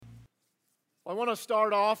I want to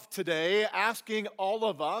start off today asking all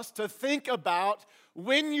of us to think about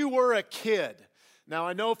when you were a kid. Now,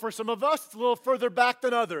 I know for some of us, it's a little further back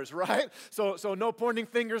than others, right? So no pointing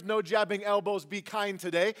fingers, no jabbing elbows, be kind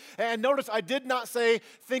today. And notice I did not say,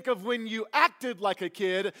 think of when you acted like a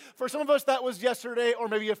kid. For some of us, that was yesterday or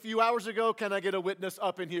maybe a few hours ago. Can I get a witness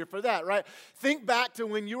up in here for that, right? Think back to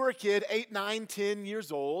when you were a kid, 8, 9, 10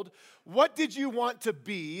 years old. What did you want to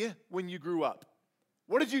be when you grew up?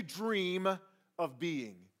 What did you dream of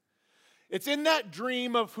being? It's in that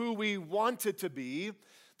dream of who we wanted to be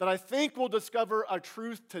that I think we'll discover a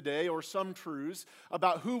truth today, or some truths,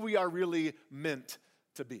 about who we are really meant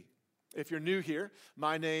to be. If you're new here,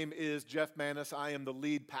 my name is Jeff Manis. I am the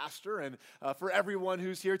lead pastor, and for everyone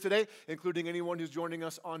who's here today, including anyone who's joining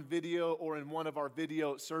us on video or in one of our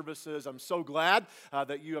video services, I'm so glad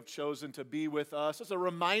that you have chosen to be with us. It's a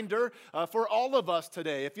reminder for all of us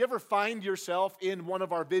today. If you ever find yourself in one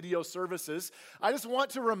of our video services, I just want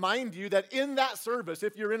to remind you that in that service,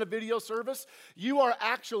 if you're in a video service, you are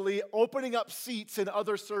actually opening up seats in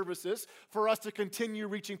other services for us to continue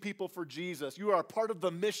reaching people for Jesus. You are a part of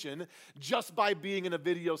the mission just by being in a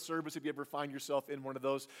video service, if you ever find yourself in one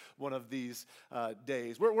of these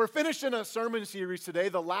days. We're finishing a sermon series today,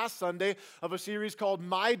 the last Sunday of a series called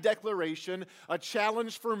My Declaration, a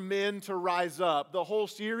challenge for men to rise up. The whole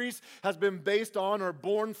series has been based on or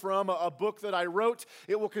born from a book that I wrote.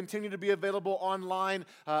 It will continue to be available online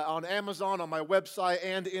on Amazon, on my website,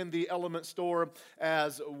 and in the Element store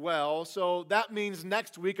as well. So that means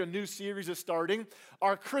next week a new series is starting,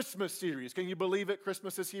 our Christmas series. Can you believe it?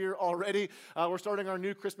 Christmas is here already. We're starting our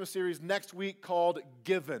new Christmas series next week called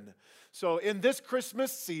Given. So in this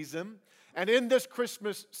Christmas season and in this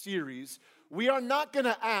Christmas series, we are not going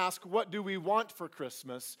to ask, what do we want for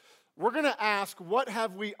Christmas? We're going to ask, what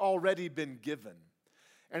have we already been given?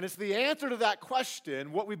 And it's the answer to that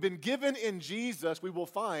question, what we've been given in Jesus, we will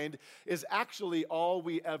find, is actually all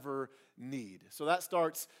we ever need. So that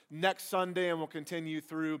starts next Sunday, and we'll continue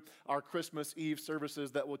through our Christmas Eve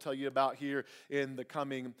services that we'll tell you about here in the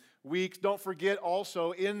coming weeks. Don't forget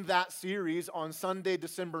also in that series on Sunday,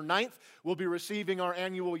 December 9th, we'll be receiving our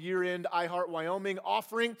annual year-end iHeart Wyoming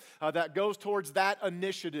offering that goes towards that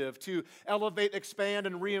initiative to elevate, expand,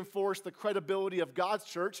 and reinforce the credibility of God's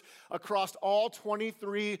church across all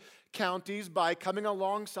 23 counties by coming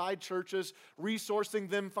alongside churches, resourcing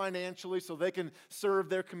them financially so they can serve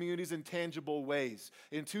their communities in tangible ways.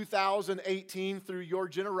 In 2018, through your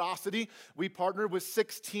generosity, we partnered with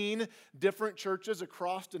 16 different churches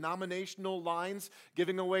across denominational lines,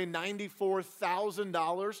 giving away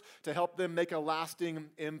 $94,000 to help them make a lasting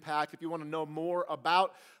impact. If you want to know more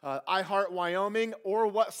about iHeart Wyoming or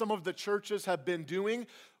what some of the churches have been doing,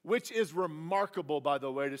 which is remarkable, by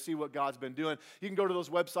the way, to see what God's been doing. You can go to those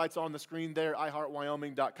websites on the screen there,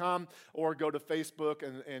 iHeartWyoming.com, or go to Facebook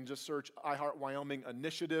and just search iHeart Wyoming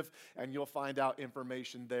Initiative, and you'll find out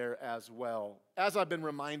information there as well. As I've been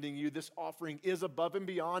reminding you, this offering is above and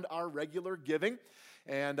beyond our regular giving,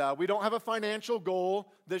 and we don't have a financial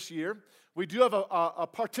goal this year. We do have a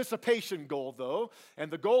participation goal, though, and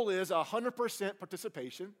the goal is 100%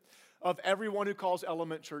 participation of everyone who calls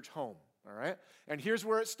Element Church home. All right? And here's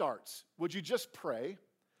where it starts. Would you just pray,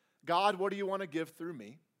 God, what do you want to give through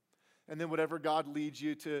me? And then whatever God leads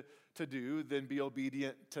you to do, then be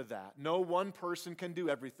obedient to that. No one person can do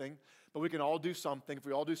everything, but we can all do something. If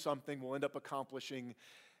we all do something, we'll end up accomplishing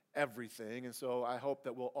everything. And so I hope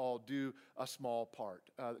that we'll all do a small part.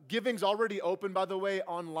 Giving's already open, by the way,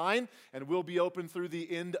 online, and will be open through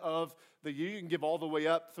the end of the year. You can give all the way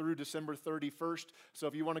up through December 31st. So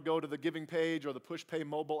if you want to go to the giving page or the PushPay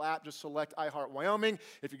mobile app, just select iHeart Wyoming.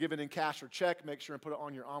 If you're giving in cash or check, make sure and put it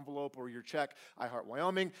on your envelope or your check, iHeart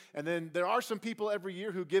Wyoming. And then there are some people every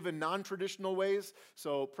year who give in non-traditional ways.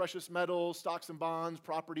 So precious metals, stocks and bonds,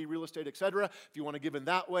 property, real estate, etc. If you want to give in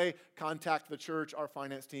that way, contact the church. Our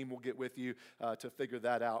finance team will get with you to figure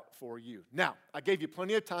that out for you. Now, I gave you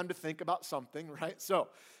plenty of time to think about something, right? So,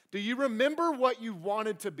 do you remember what you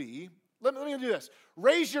wanted to be? Let me do this.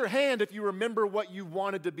 Raise your hand if you remember what you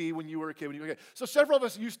wanted to be when you were a kid. So several of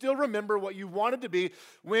us, you still remember what you wanted to be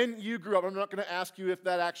when you grew up. I'm not going to ask you if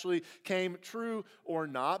that actually came true or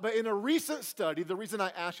not. But in a recent study, the reason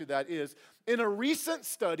I asked you that is, in a recent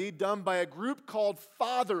study done by a group called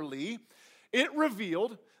Fatherly, it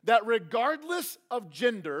revealed that regardless of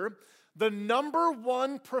gender, the number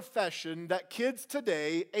one profession that kids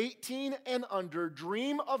today, 18 and under,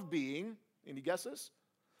 dream of being, any guesses?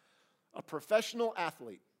 A professional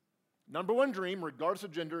athlete. Number one dream, regardless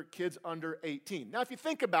of gender, kids under 18. Now, if you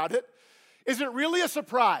think about it, is it really a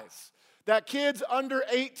surprise that kids under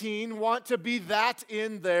 18 want to be that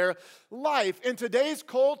in their life. In today's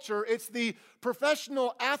culture, it's the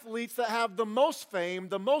professional athletes that have the most fame,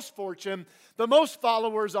 the most fortune, the most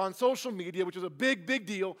followers on social media, which is a big, big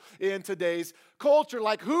deal in today's culture.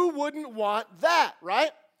 Like, who wouldn't want that,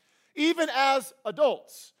 right? Even as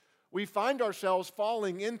adults, we find ourselves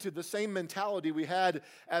falling into the same mentality we had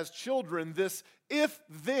as children, this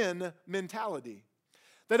if-then mentality.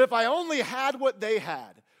 That if I only had what they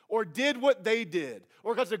had, or did what they did,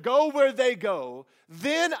 or got to go where they go,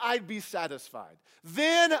 then I'd be satisfied.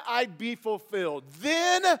 Then I'd be fulfilled.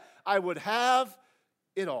 Then I would have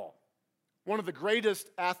it all. One of the greatest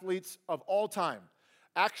athletes of all time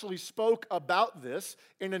actually spoke about this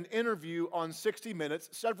in an interview on 60 Minutes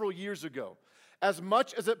several years ago. As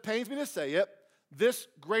much as it pains me to say it, this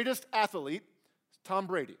greatest athlete is Tom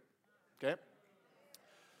Brady, okay?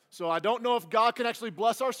 So I don't know if God can actually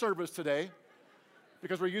bless our service today,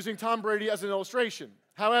 because we're using Tom Brady as an illustration.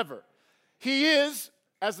 However, he is,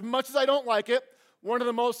 as much as I don't like it, one of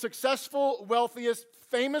the most successful, wealthiest,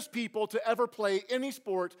 famous people to ever play any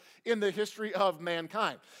sport in the history of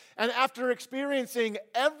mankind. And after experiencing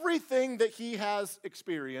everything that he has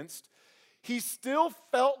experienced, he still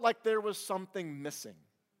felt like there was something missing,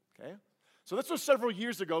 okay? So this was several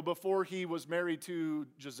years ago before he was married to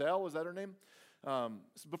Giselle, is that her name?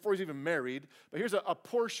 Before he's even married. But here's a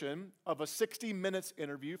portion of a 60 Minutes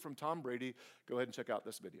interview from Tom Brady. Go ahead and check out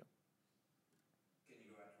this video. Can you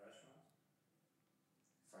go out to restaurants?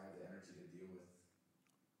 If I have the energy to deal with,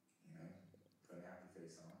 putting a happy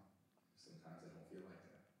face on, sometimes I don't feel like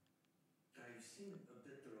that. You seem a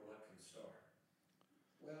bit the reluctant star.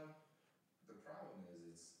 Well, the problem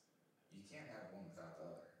is you can't have one without the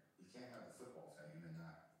other. You can't have the football fame and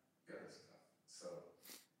not the other stuff. So,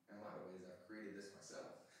 in a lot of ways, I've created this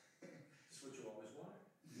myself. It's what you always wanted.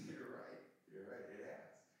 You're right, it has.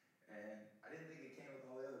 And I didn't think it came with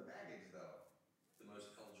all the other baggage, though. The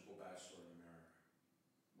most eligible bachelor in America.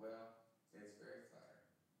 Well, it's very flattering.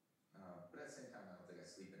 But at the same time, I don't think I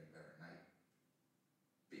sleep any better at night.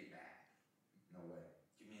 Being mad. No way.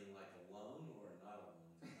 You mean like alone or not alone?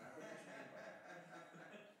 I know what you mean by that. Yeah, that's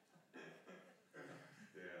right.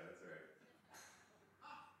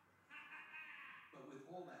 But with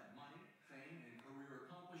all that money, fame, and career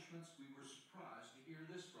accomplishments, we were surprised to hear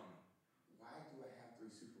this from him. Why do I have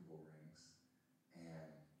 3 Super Bowl rings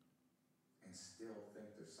and still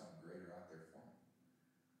think there's something greater out there for me?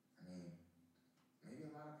 I mean, maybe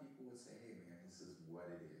a lot of people would say, hey man, this is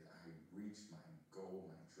what it is. I reached my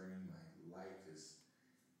goal, my dream, my life is...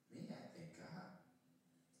 Me, I think, God,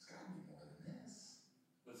 it's got to be more than this.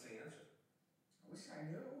 What's the answer? I wish I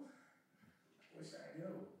knew.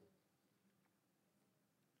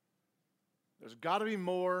 There's got to be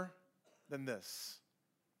more than this.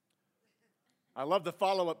 I love the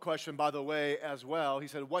follow-up question, by the way, as well. He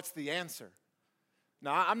said, what's the answer?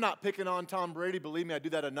 Now, I'm not picking on Tom Brady. Believe me, I do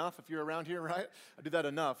that enough. If you're around here, right? I do that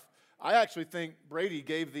enough. I actually think Brady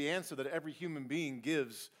gave the answer that every human being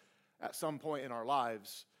gives at some point in our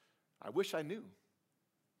lives. I wish I knew.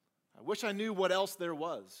 I wish I knew what else there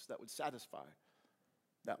was that would satisfy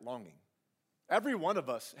that longing. Every one of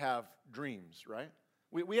us have dreams, right?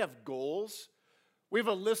 We have goals. We have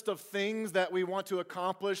a list of things that we want to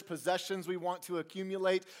accomplish, possessions we want to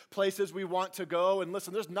accumulate, places we want to go. And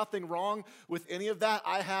listen, there's nothing wrong with any of that.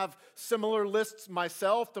 I have similar lists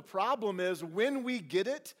myself. The problem is when we get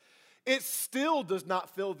it, it still does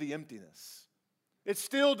not fill the emptiness. It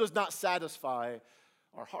still does not satisfy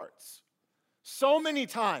our hearts. So many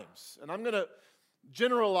times, and I'm going to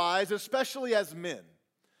generalize, especially as men,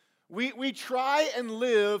 we try and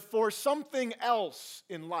live for something else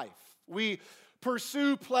in life. We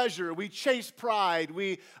pursue pleasure, we chase pride,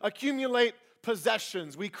 we accumulate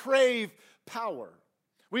possessions, we crave power.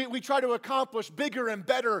 We try to accomplish bigger and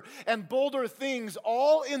better and bolder things,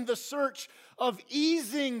 all in the search of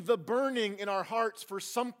easing the burning in our hearts for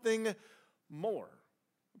something more.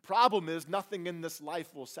 The problem is nothing in this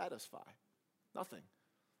life will satisfy. Nothing.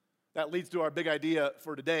 That leads to our big idea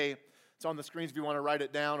for today. It's on the screens if you want to write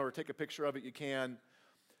it down or take a picture of it, you can.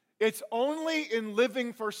 It's only in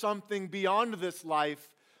living for something beyond this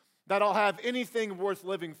life that I'll have anything worth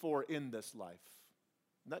living for in this life.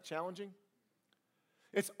 Isn't that challenging?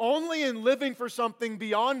 It's only in living for something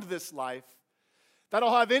beyond this life that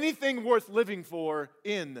I'll have anything worth living for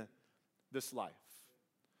in this life.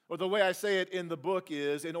 Or the way I say it in the book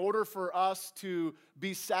is, in order for us to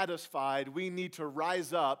be satisfied, we need to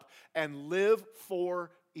rise up and live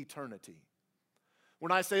for eternity.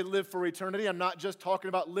 When I say live for eternity, I'm not just talking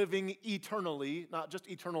about living eternally, not just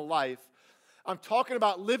eternal life. I'm talking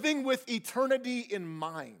about living with eternity in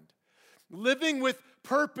mind. living with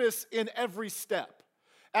purpose in every step,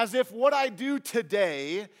 as if what I do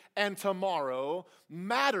today and tomorrow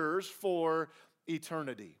matters for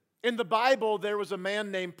eternity. In the Bible, there was a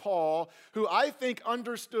man named Paul who I think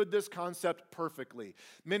understood this concept perfectly.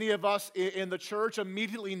 Many of us in the church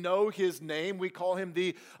immediately know his name. We call him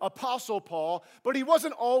the Apostle Paul, but he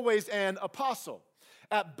wasn't always an apostle.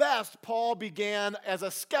 At best, Paul began as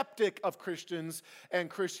a skeptic of Christians and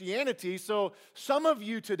Christianity, so some of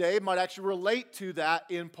you today might actually relate to that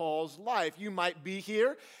in Paul's life. You might be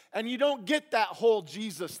here and you don't get that whole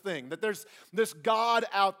Jesus thing, that there's this God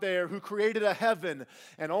out there who created a heaven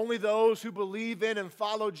and only those who believe in and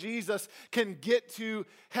follow Jesus can get to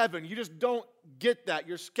heaven. You just don't get that.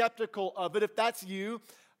 You're skeptical of it. If that's you,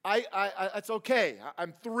 it's okay.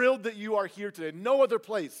 I'm thrilled that you are here today. No other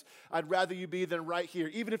place I'd rather you be than right here,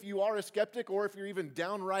 even if you are a skeptic or if you're even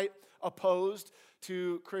downright opposed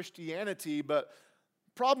to Christianity. But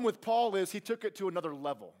the problem with Paul is he took it to another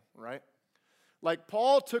level, right? Like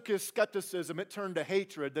Paul took his skepticism, it turned to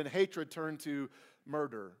hatred, then hatred turned to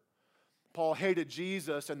murder. Paul hated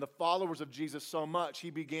Jesus and the followers of Jesus so much, he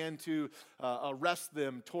began to arrest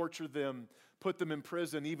them, torture them, put them in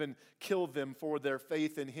prison, even kill them for their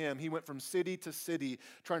faith in him. He went from city to city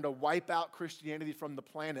trying to wipe out Christianity from the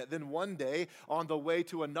planet. Then one day, on the way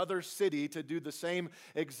to another city to do the same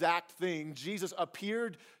exact thing, Jesus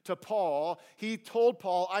appeared to Paul. He told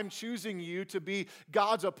Paul, I'm choosing you to be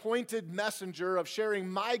God's appointed messenger of sharing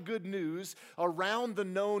my good news around the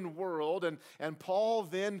known world. And Paul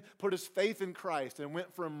then put his faith in Christ and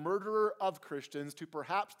went from murderer of Christians to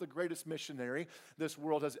perhaps the greatest missionary this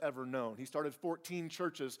world has ever known. He started 14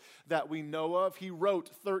 churches that we know of. He wrote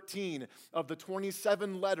 13 of the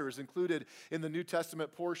 27 letters included in the New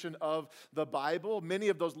Testament portion of the Bible. Many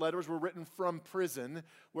of those letters were written from prison,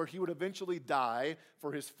 where he would eventually die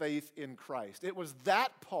for his faith in Christ. It was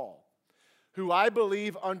that Paul who I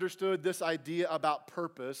believe understood this idea about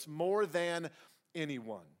purpose more than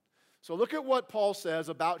anyone. So look at what Paul says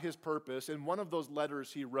about his purpose in one of those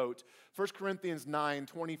letters he wrote. 1 Corinthians 9,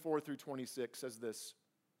 24 through 26 says this.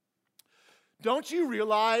 Don't you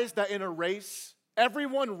realize that in a race,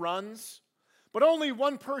 everyone runs, but only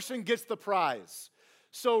one person gets the prize?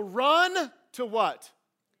 So run to what?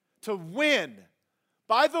 To win.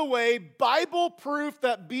 By the way, Bible proof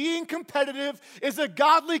that being competitive is a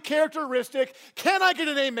godly characteristic. Can I get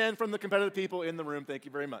an amen from the competitive people in the room? Thank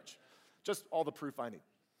you very much. Just all the proof I need.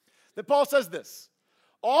 Then Paul says this.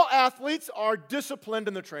 All athletes are disciplined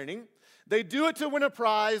in their training. They do it to win a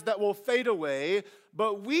prize that will fade away,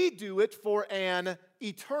 but we do it for an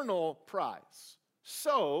eternal prize.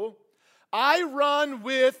 So, I run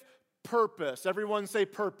with purpose. Everyone say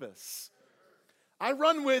purpose. I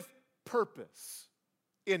run with purpose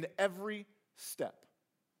in every step.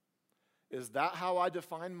 Is that how I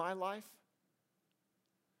define my life?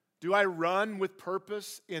 Do I run with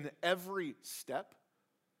purpose in every step?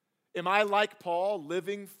 Am I like Paul,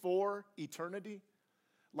 living for eternity?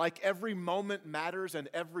 Like every moment matters and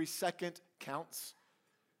every second counts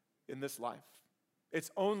in this life.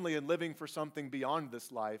 It's only in living for something beyond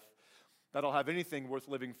this life that I'll have anything worth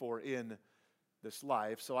living for in this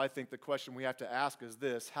life. So I think the question we have to ask is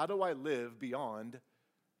this: how do I live beyond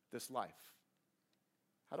this life?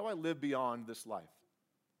 How do I live beyond this life?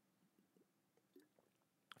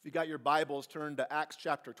 If you got your Bibles, turn to Acts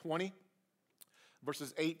chapter 20.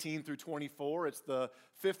 Verses 18 through 24. It's the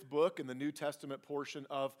fifth book in the New Testament portion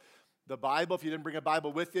of the Bible. If you didn't bring a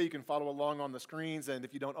Bible with you, you can follow along on the screens. And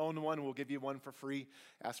if you don't own one, we'll give you one for free.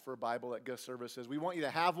 Ask for a Bible at Guest Services. We want you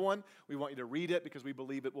to have one. We want you to read it because we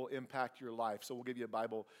believe it will impact your life. So we'll give you a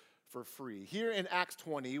Bible for free. Here in Acts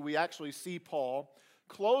 20, we actually see Paul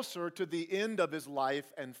closer to the end of his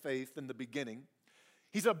life and faith than the beginning.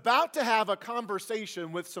 He's about to have a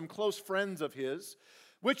conversation with some close friends of his,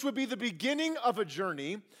 which would be the beginning of a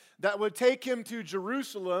journey that would take him to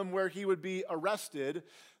Jerusalem, where he would be arrested,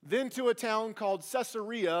 then to a town called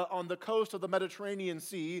Caesarea on the coast of the Mediterranean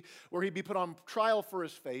Sea, where he'd be put on trial for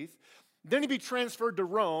his faith. Then he'd be transferred to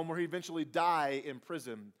Rome, where he'd eventually die in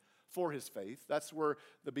prison for his faith. That's where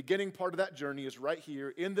the beginning part of that journey is right here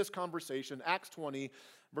in this conversation. Acts 20,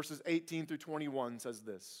 verses 18 through 21 says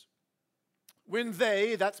this. When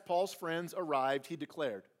they, that's Paul's friends, arrived, he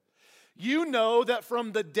declared, you know that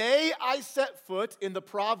from the day I set foot in the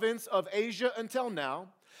province of Asia until now,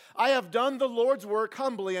 I have done the Lord's work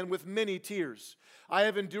humbly and with many tears. I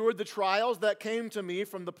have endured the trials that came to me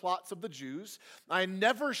from the plots of the Jews. I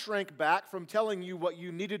never shrank back from telling you what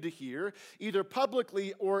you needed to hear, either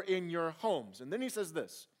publicly or in your homes. And then he says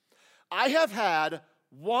this, I have had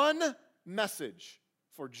one message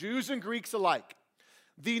for Jews and Greeks alike.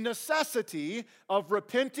 the necessity of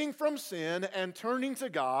repenting from sin and turning to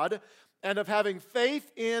God and of having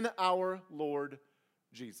faith in our Lord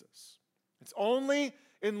Jesus. It's only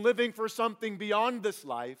in living for something beyond this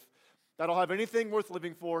life that I'll have anything worth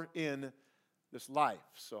living for in this life.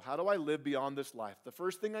 So how do I live beyond this life? The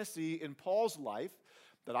first thing I see in Paul's life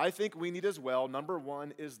that I think we need as well, number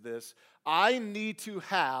one, is this: I need to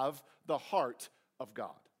have the heart of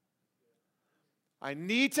God. I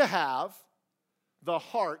need to have the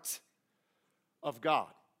heart of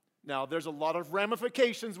God. Now, there's a lot of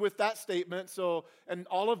ramifications with that statement, and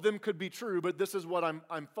all of them could be true, but this is what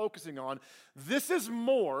I'm focusing on. This is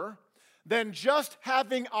more than just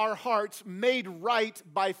having our hearts made right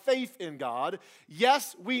by faith in God.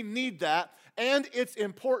 Yes, we need that, and it's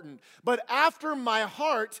important. But after my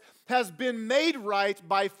heart has been made right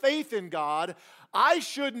by faith in God, I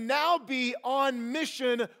should now be on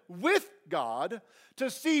mission with God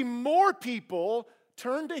to see more people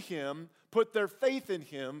turn to Him, put their faith in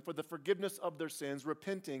Him for the forgiveness of their sins,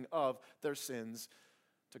 repenting of their sins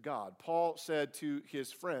to God. Paul said to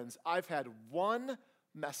his friends, I've had one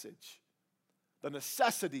message: the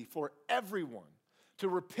necessity for everyone to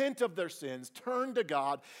repent of their sins, turn to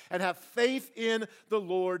God, and have faith in the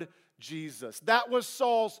Lord Jesus. That was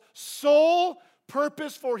Saul's sole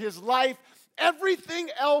purpose for his life. Everything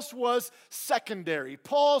else was secondary.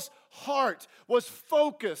 Paul's heart was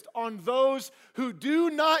focused on those who do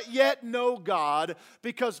not yet know God,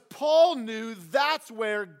 because Paul knew that's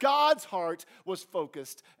where God's heart was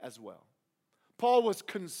focused as well. Paul was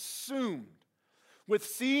consumed with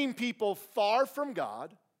seeing people far from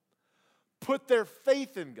God put their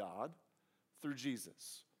faith in God through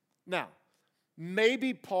Jesus. Now,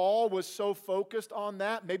 maybe Paul was so focused on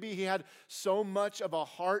that, maybe he had so much of a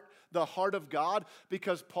heart, the heart of God,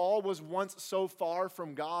 because Paul was once so far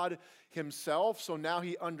from God himself, so now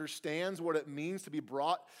he understands what it means to be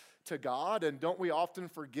brought to God. And don't we often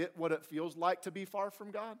forget what it feels like to be far from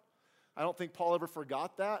God? I don't think Paul ever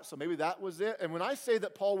forgot that, so maybe that was it. And when I say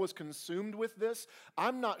that Paul was consumed with this,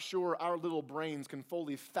 I'm not sure our little brains can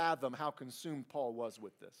fully fathom how consumed Paul was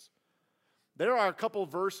with this. There are a couple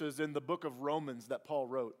verses in the book of Romans that Paul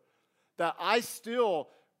wrote that I still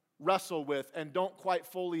wrestle with and don't quite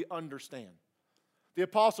fully understand. The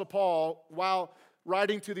Apostle Paul, while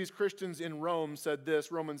writing to these Christians in Rome, said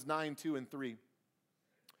this, Romans 9:2-3.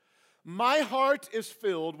 My heart is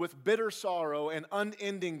filled with bitter sorrow and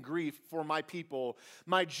unending grief for my people,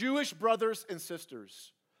 my Jewish brothers and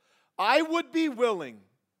sisters. I would be willing,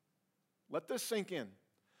 let this sink in,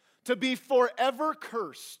 to be forever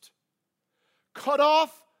cursed, cut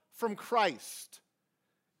off from Christ,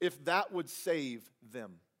 if that would save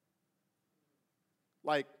them.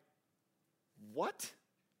 Like, what?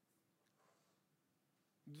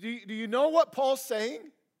 Do you know what Paul's saying?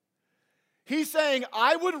 He's saying,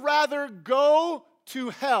 I would rather go to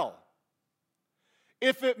hell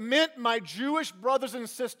if it meant my Jewish brothers and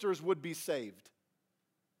sisters would be saved.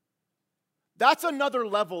 That's another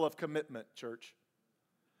level of commitment, church.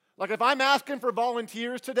 Like if I'm asking for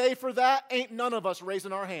volunteers today for that, ain't none of us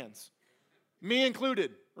raising our hands. Me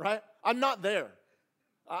included, right? I'm not there.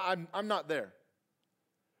 I'm not there.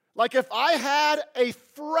 Like if I had a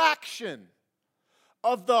fraction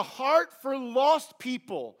of the heart for lost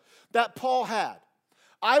people that Paul had,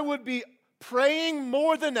 I would be praying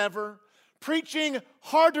more than ever, preaching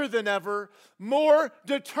harder than ever, more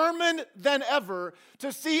determined than ever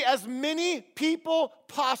to see as many people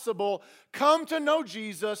possible come to know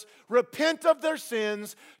Jesus, repent of their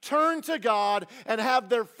sins, turn to God, and have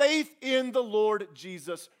their faith in the Lord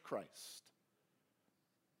Jesus Christ.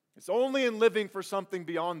 It's only in living for something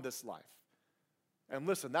beyond this life. And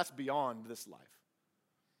listen, that's beyond this life,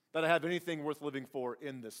 that I have anything worth living for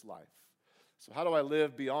in this life. So how do I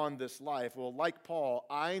live beyond this life? Well, like Paul,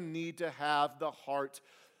 I need to have the heart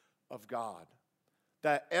of God.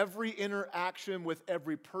 That every interaction with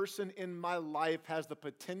every person in my life has the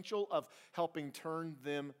potential of helping turn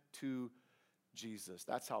them to Jesus.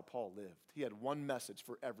 That's how Paul lived. He had one message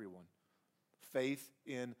for everyone: faith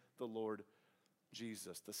in the Lord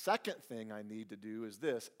Jesus. The second thing I need to do is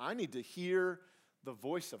this: I need to hear the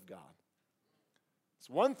voice of God. It's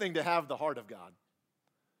one thing to have the heart of God,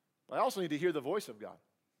 but I also need to hear the voice of God.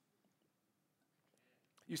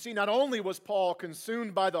 You see, not only was Paul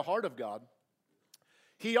consumed by the heart of God,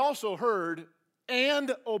 he also heard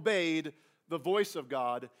and obeyed the voice of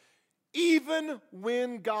God, even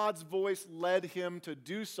when God's voice led him to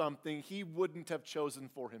do something he wouldn't have chosen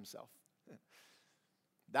for himself.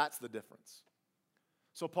 That's the difference.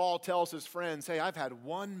 So Paul tells his friends, hey, I've had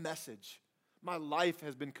one message, My life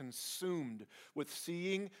has been consumed with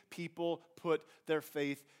seeing people put their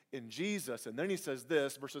faith in Jesus. And then he says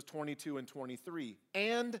this, verses 22 and 23.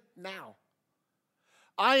 And now,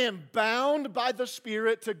 I am bound by the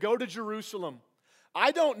Spirit to go to Jerusalem.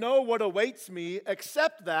 I don't know what awaits me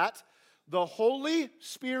except that the Holy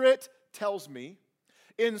Spirit tells me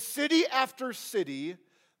in city after city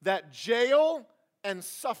that jail and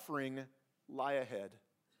suffering lie ahead.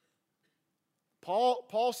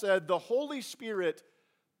 Paul said, the Holy Spirit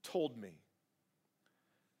told me.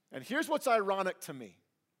 And here's what's ironic to me.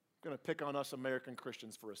 I'm going to pick on us American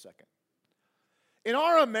Christians for a second. In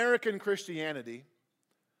our American Christianity,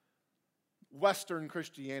 Western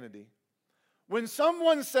Christianity, when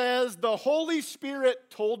someone says, the Holy Spirit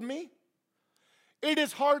told me, it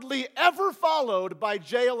is hardly ever followed by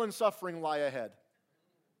jail and suffering lie ahead.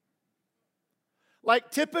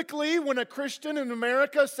 Like typically when a Christian in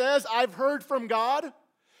America says, I've heard from God,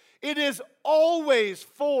 it is always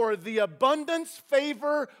for the abundance,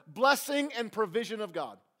 favor, blessing, and provision of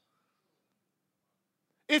God.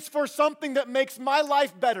 It's for something that makes my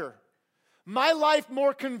life better, my life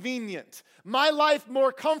more convenient, my life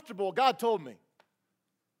more comfortable. God told me.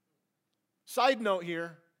 Side note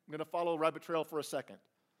here, I'm going to follow a rabbit trail for a second.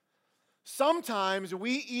 Sometimes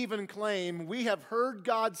we even claim we have heard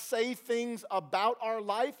God say things about our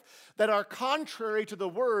life that are contrary to the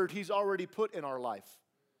word He's already put in our life.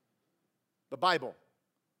 The Bible.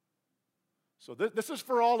 So this is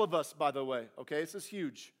for all of us, by the way, okay? This is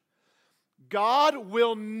huge. God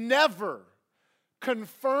will never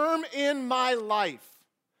confirm in my life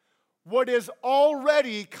what is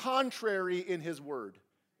already contrary in His word.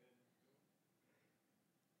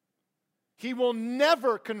 He will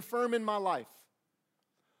never confirm in my life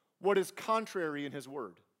what is contrary in His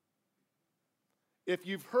word. If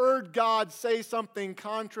you've heard God say something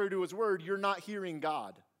contrary to His word, you're not hearing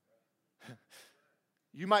God.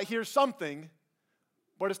 You might hear something,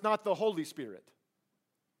 but it's not the Holy Spirit.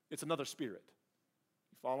 It's another spirit.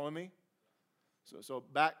 You following me? So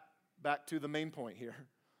back to the main point here.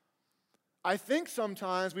 I think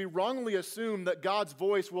sometimes we wrongly assume that God's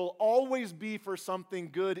voice will always be for something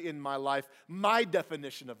good in my life, my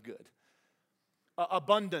definition of good.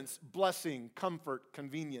 Abundance, blessing, comfort,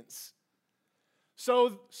 convenience.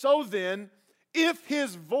 So then, if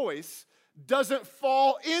His voice doesn't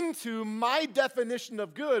fall into my definition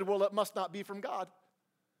of good, well, it must not be from God.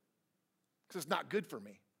 Because it's not good for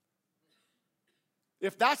me.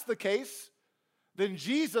 If that's the case, then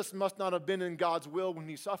Jesus must not have been in God's will when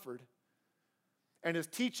He suffered. And His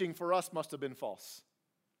teaching for us must have been false.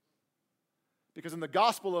 Because in the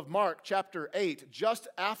Gospel of Mark, chapter 8, just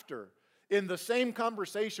after, in the same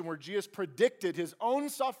conversation where Jesus predicted His own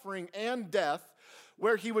suffering and death,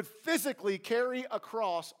 where He would physically carry a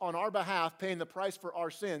cross on our behalf, paying the price for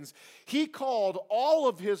our sins, He called all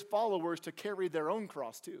of His followers to carry their own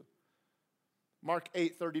cross too. Mark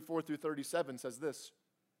 8, 34 through 37 says this.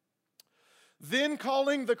 Then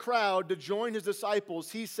calling the crowd to join His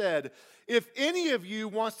disciples, He said, if any of you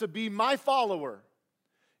wants to be my follower,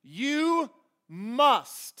 you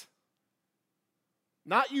must.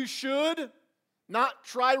 Not you should, not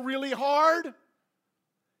try really hard.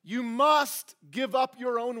 You must give up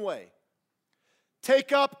your own way.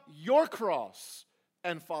 Take up your cross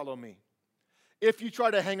and follow me. If you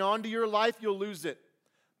try to hang on to your life, you'll lose it.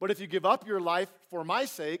 But if you give up your life for my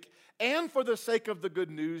sake and for the sake of the good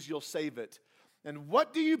news, you'll save it. And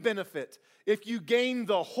what do you benefit if you gain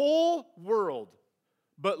the whole world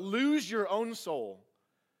but lose your own soul?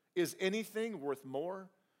 Is anything worth more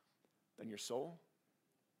than your soul?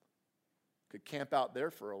 Could camp out there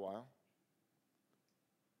for a while.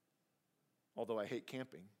 Although I hate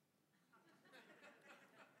camping.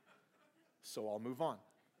 So I'll move on.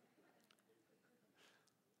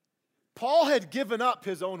 Paul had given up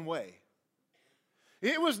his own way.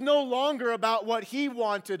 It was no longer about what he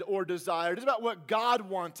wanted or desired. It's about what God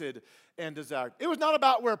wanted and desired. It was not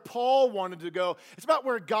about where Paul wanted to go. It's about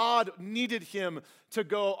where God needed him to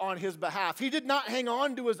go on his behalf. He did not hang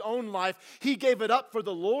on to his own life. He gave it up for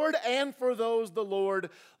the Lord and for those the Lord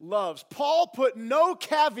loves. Paul put no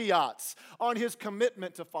caveats on his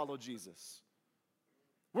commitment to follow Jesus.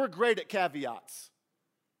 We're great at caveats.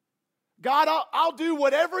 God, I'll do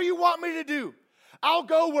whatever you want me to do. I'll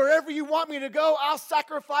go wherever you want me to go. I'll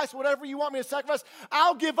sacrifice whatever you want me to sacrifice.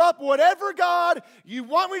 I'll give up whatever, God, you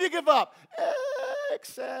want me to give up,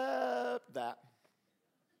 except that.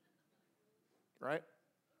 Right?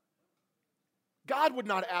 God would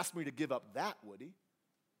not ask me to give up that, would He?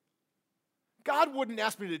 God wouldn't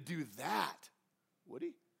ask me to do that, would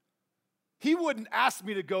He? He wouldn't ask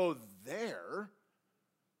me to go there.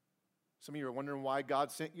 Some of you are wondering why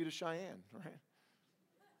God sent you to Cheyenne, right?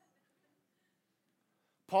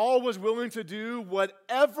 Paul was willing to do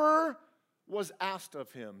whatever was asked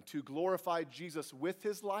of him to glorify Jesus with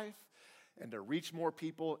his life and to reach more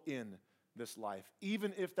people in this life,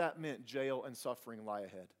 even if that meant jail and suffering lie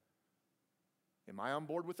ahead. Am I on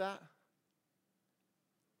board with that?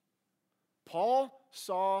 Paul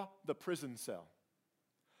saw the prison cell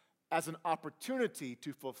as an opportunity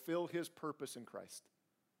to fulfill his purpose in Christ.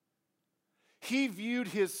 He viewed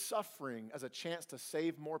his suffering as a chance to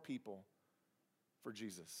save more people for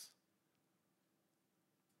Jesus.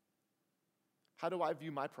 How do I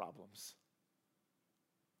view my problems?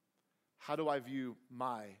 How do I view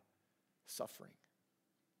my suffering?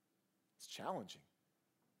 It's challenging.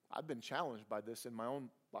 I've been challenged by this in my own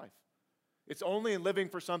life. It's only in living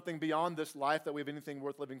for something beyond this life that we have anything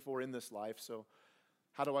worth living for in this life. So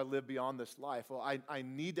how do I live beyond this life? Well, I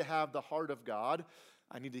need to have the heart of God.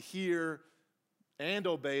 I need to hear and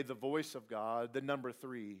obey the voice of God. Then number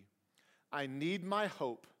 3, I need my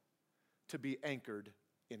hope to be anchored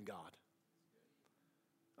in God.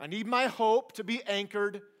 I need my hope to be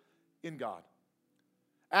anchored in God.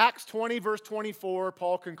 Acts 20, verse 24,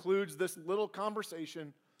 Paul concludes this little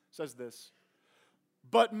conversation, says this,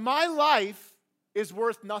 "But my life is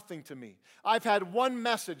worth nothing to me. I've had one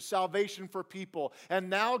message, salvation for people, and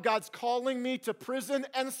now God's calling me to prison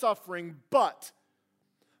and suffering, but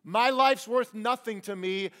my life's worth nothing to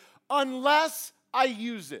me unless I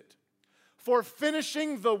use it for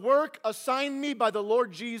finishing the work assigned me by the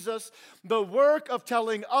Lord Jesus, the work of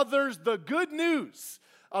telling others the good news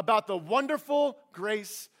about the wonderful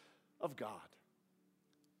grace of God."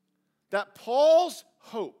 That Paul's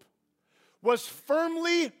hope was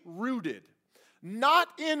firmly rooted,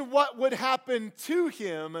 not in what would happen to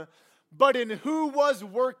him, but in who was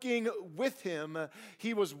working with him.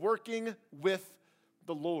 He was working with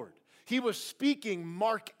the Lord. He was speaking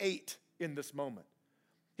Mark 8 in this moment.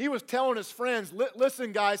 He was telling his friends,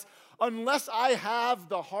 listen guys, unless I have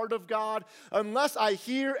the heart of God, unless I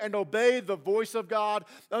hear and obey the voice of God,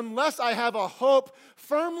 unless I have a hope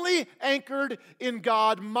firmly anchored in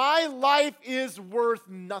God, my life is worth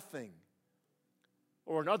nothing.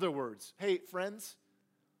 Or in other words, hey friends,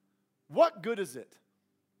 what good is it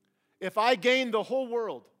if I gain the whole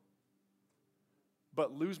world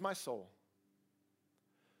but lose my soul?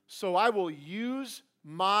 So I will use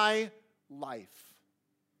my life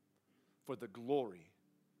for the glory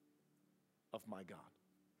of my God.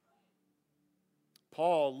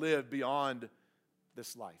 Paul lived beyond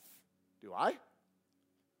this life. Do I?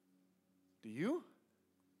 Do you?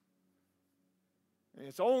 And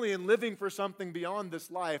it's only in living for something beyond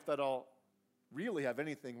this life that I'll really have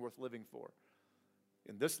anything worth living for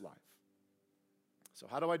in this life. So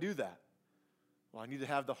how do I do that? Well, I need to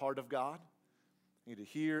have the heart of God. I need to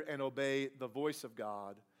hear and obey the voice of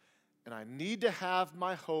God. And I need to have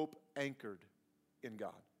my hope anchored in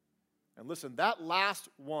God. And listen, that last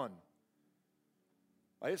one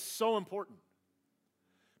is so important.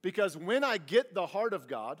 Because when I get the heart of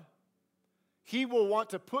God, He will want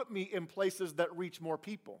to put me in places that reach more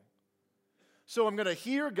people. So I'm going to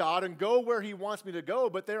hear God and go where He wants me to go,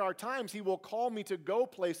 but there are times He will call me to go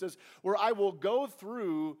places where I will go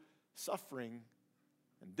through suffering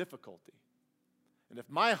and difficulty. And if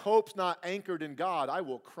my hope's not anchored in God, I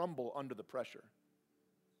will crumble under the pressure.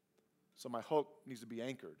 So my hope needs to be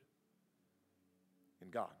anchored in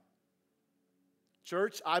God.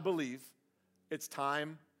 Church, I believe it's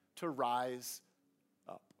time to rise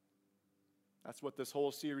up. That's what this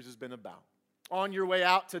whole series has been about. On your way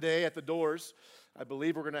out today at the doors, I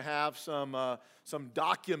believe we're going to have some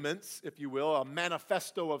documents, if you will, a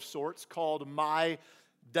manifesto of sorts called My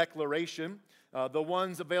Declaration. The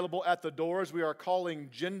ones available at the doors we are calling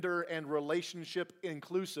gender and relationship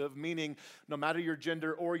inclusive, meaning no matter your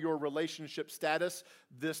gender or your relationship status,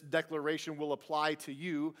 this declaration will apply to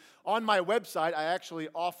you. On my website, I actually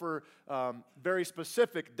offer very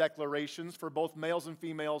specific declarations for both males and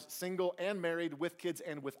females, single and married, with kids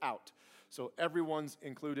and without. So everyone's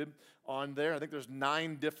included on there. I think there's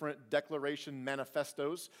 9 different declaration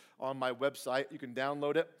manifestos on my website. You can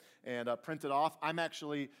download it and print it off. I'm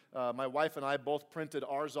actually, my wife and I both printed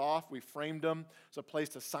ours off. We framed them. It's a place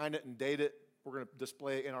to sign it and date it. We're going to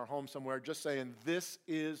display it in our home somewhere, just saying, this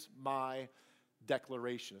is my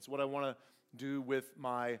declaration. It's what I want to do with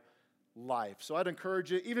my life. So I'd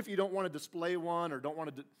encourage you, even if you don't want to display one or don't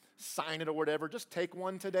want to sign it or whatever, just take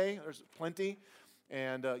one today. There's plenty.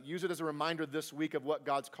 And use it as a reminder this week of what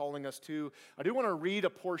God's calling us to. I do want to read a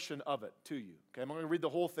portion of it to you. Okay, I'm not going to read the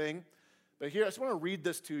whole thing. But here, I just want to read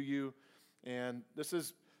this to you. And this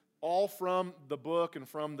is all from the book and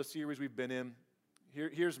from the series we've been in.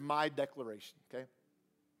 Here's my declaration, okay?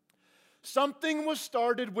 Something was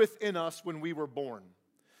started within us when we were born.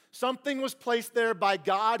 Something was placed there by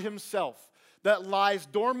God himself that lies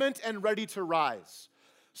dormant and ready to rise.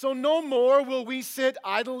 So no more will we sit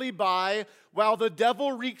idly by while the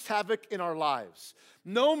devil wreaks havoc in our lives.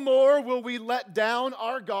 No more will we let down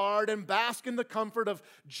our guard and bask in the comfort of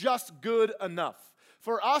just good enough.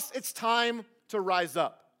 For us, it's time to rise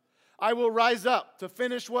up. I will rise up to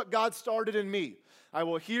finish what God started in me. I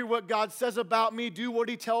will hear what God says about me, do what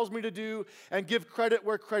he tells me to do, and give credit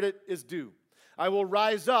where credit is due. I will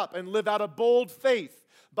rise up and live out a bold faith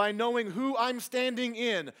by knowing who I'm standing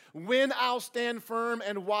in, when I'll stand firm,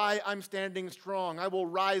 and why I'm standing strong. I will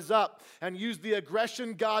rise up and use the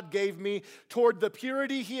aggression God gave me toward the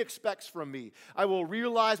purity he expects from me. I will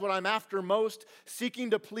realize what I'm after most,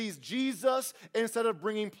 seeking to please Jesus instead of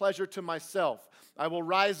bringing pleasure to myself. I will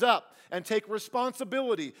rise up and take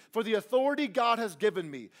responsibility for the authority God has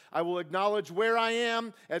given me. I will acknowledge where I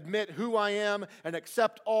am, admit who I am, and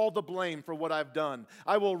accept all the blame for what I've done.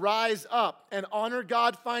 I will rise up and honor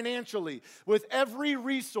God financially with every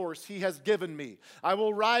resource he has given me. I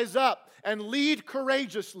will rise up and lead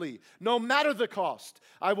courageously, no matter the cost.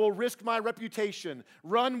 I will risk my reputation,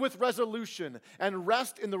 run with resolution, and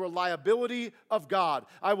rest in the reliability of God.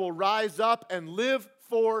 I will rise up and live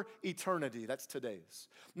for eternity. That's today's.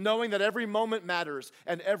 Knowing that every moment matters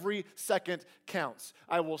and every second counts.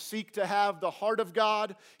 I will seek to have the heart of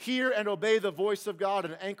God, hear and obey the voice of God,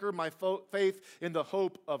 and anchor my faith in the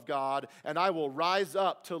hope of God. And I will rise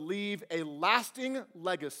up to leave a lasting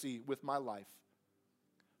legacy with my life.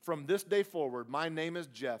 From this day forward, my name is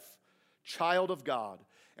Jeff, child of God,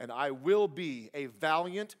 and I will be a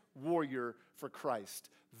valiant warrior for Christ.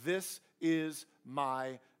 This is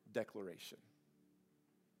my declaration.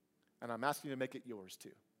 And I'm asking you to make it yours too.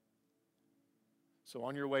 So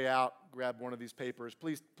on your way out, grab one of these papers.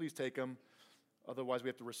 Please take them. Otherwise, we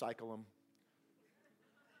have to recycle them.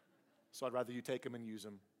 So I'd rather you take them and use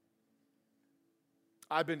them.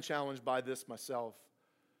 I've been challenged by this myself.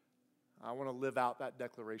 I want to live out that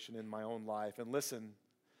declaration in my own life. And listen,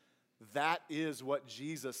 that is what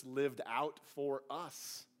Jesus lived out for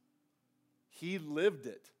us. He lived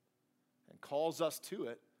it and calls us to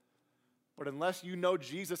it. But unless you know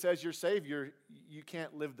Jesus as your Savior, you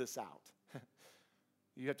can't live this out.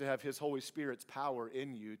 You have to have his Holy Spirit's power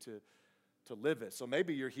in you to live it. So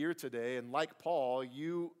maybe you're here today, and like Paul,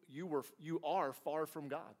 you are far from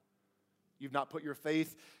God. You've not put your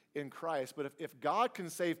faith in Christ. But if God can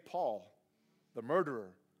save Paul, the murderer,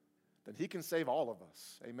 then he can save all of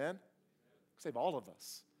us. Amen? Save all of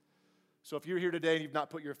us. So if you're here today and you've not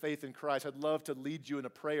put your faith in Christ, I'd love to lead you in a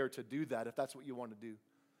prayer to do that if that's what you want to do.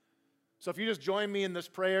 So if you just join me in this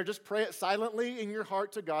prayer, just pray it silently in your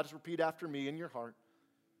heart to God. Just repeat after me in your heart.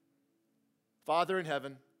 Father in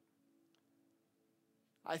heaven,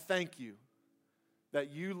 I thank you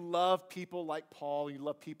that you love people like Paul, you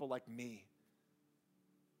love people like me.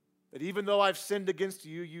 That even though I've sinned against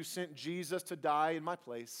you, you sent Jesus to die in my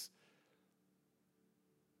place.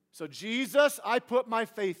 So Jesus, I put my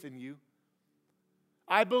faith in you.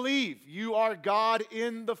 I believe you are God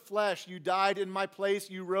in the flesh. You died in my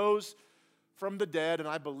place. You rose from the dead, and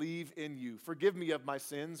I believe in you. Forgive me of my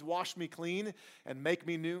sins. Wash me clean and make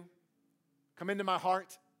me new. Come into my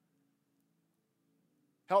heart.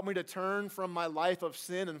 Help me to turn from my life of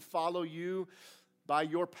sin and follow you by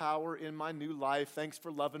your power in my new life. Thanks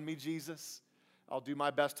for loving me, Jesus. I'll do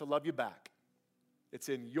my best to love you back. It's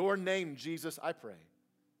in your name, Jesus, I pray.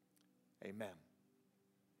 Amen.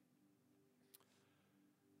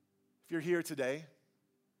 If you're here today,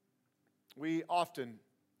 we often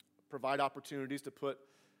provide opportunities to put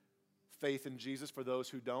faith in Jesus for those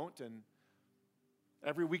who don't, and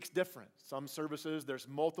every week's different. Some services, there's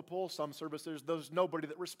multiple. Some services, there's nobody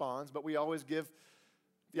that responds, but we always give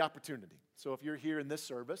the opportunity. So if you're here in this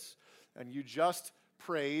service and you just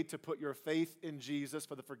prayed to put your faith in Jesus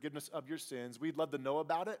for the forgiveness of your sins, we'd love to know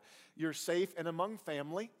about it. You're safe and among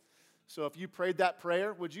family. So if you prayed that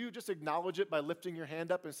prayer, would you just acknowledge it by lifting your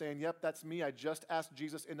hand up and saying, yep, that's me. I just asked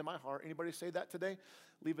Jesus into my heart. Anybody say that today?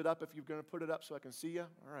 Leave it up if you're going to put it up so I can see you.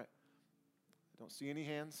 All right. I don't see any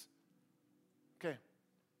hands. Okay.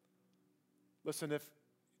 Listen,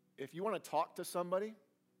 if you want to talk to somebody,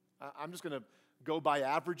 I'm just going to go by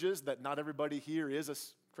averages that not everybody here is a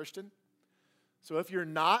Christian. So if you're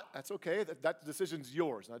not, that's okay. That decision's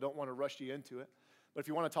yours, and I don't want to rush you into it. But if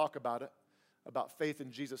you want to talk about it, about faith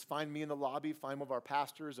in Jesus, find me in the lobby, find one of our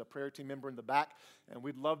pastors, a prayer team member in the back, and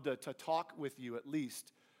we'd love to talk with you at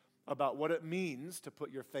least about what it means to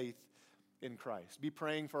put your faith in Christ. Be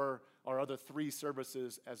praying for our other 3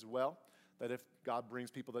 services as well, that if God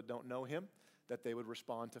brings people that don't know him, that they would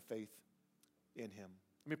respond to faith in him.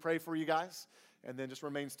 Let me pray for you guys, and then just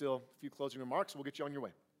remain still. A few closing remarks, we'll get you on your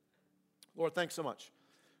way. Lord, thanks so much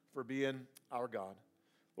for being our God.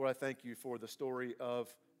 Lord, I thank you for the story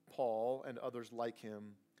of Paul and others like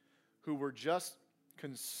him who were just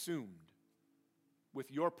consumed with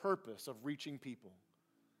your purpose of reaching people.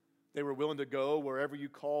 They were willing to go wherever you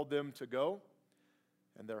called them to go,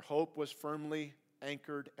 and their hope was firmly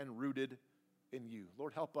anchored and rooted in you.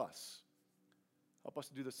 Lord, help us. Help us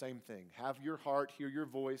to do the same thing. Have your heart, hear your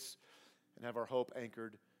voice, and have our hope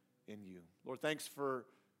anchored in you. Lord, thanks for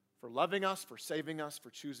loving us, for saving us,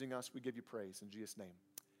 for choosing us. We give you praise. In Jesus' name,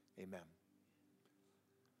 amen.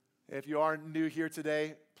 If you are new here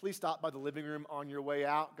today, please stop by the living room on your way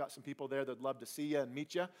out. Got some people there that'd love to see you and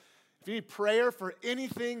meet you. If you need prayer for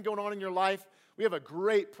anything going on in your life, we have a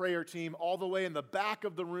great prayer team all the way in the back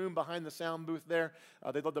of the room behind the sound booth there.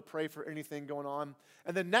 They'd love to pray for anything going on.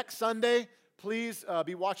 And then next Sunday, please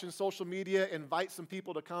be watching social media. Invite some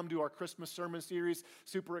people to come to our Christmas sermon series.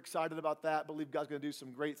 Super excited about that. Believe God's going to do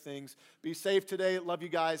some great things. Be safe today. Love you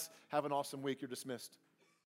guys. Have an awesome week. You're dismissed.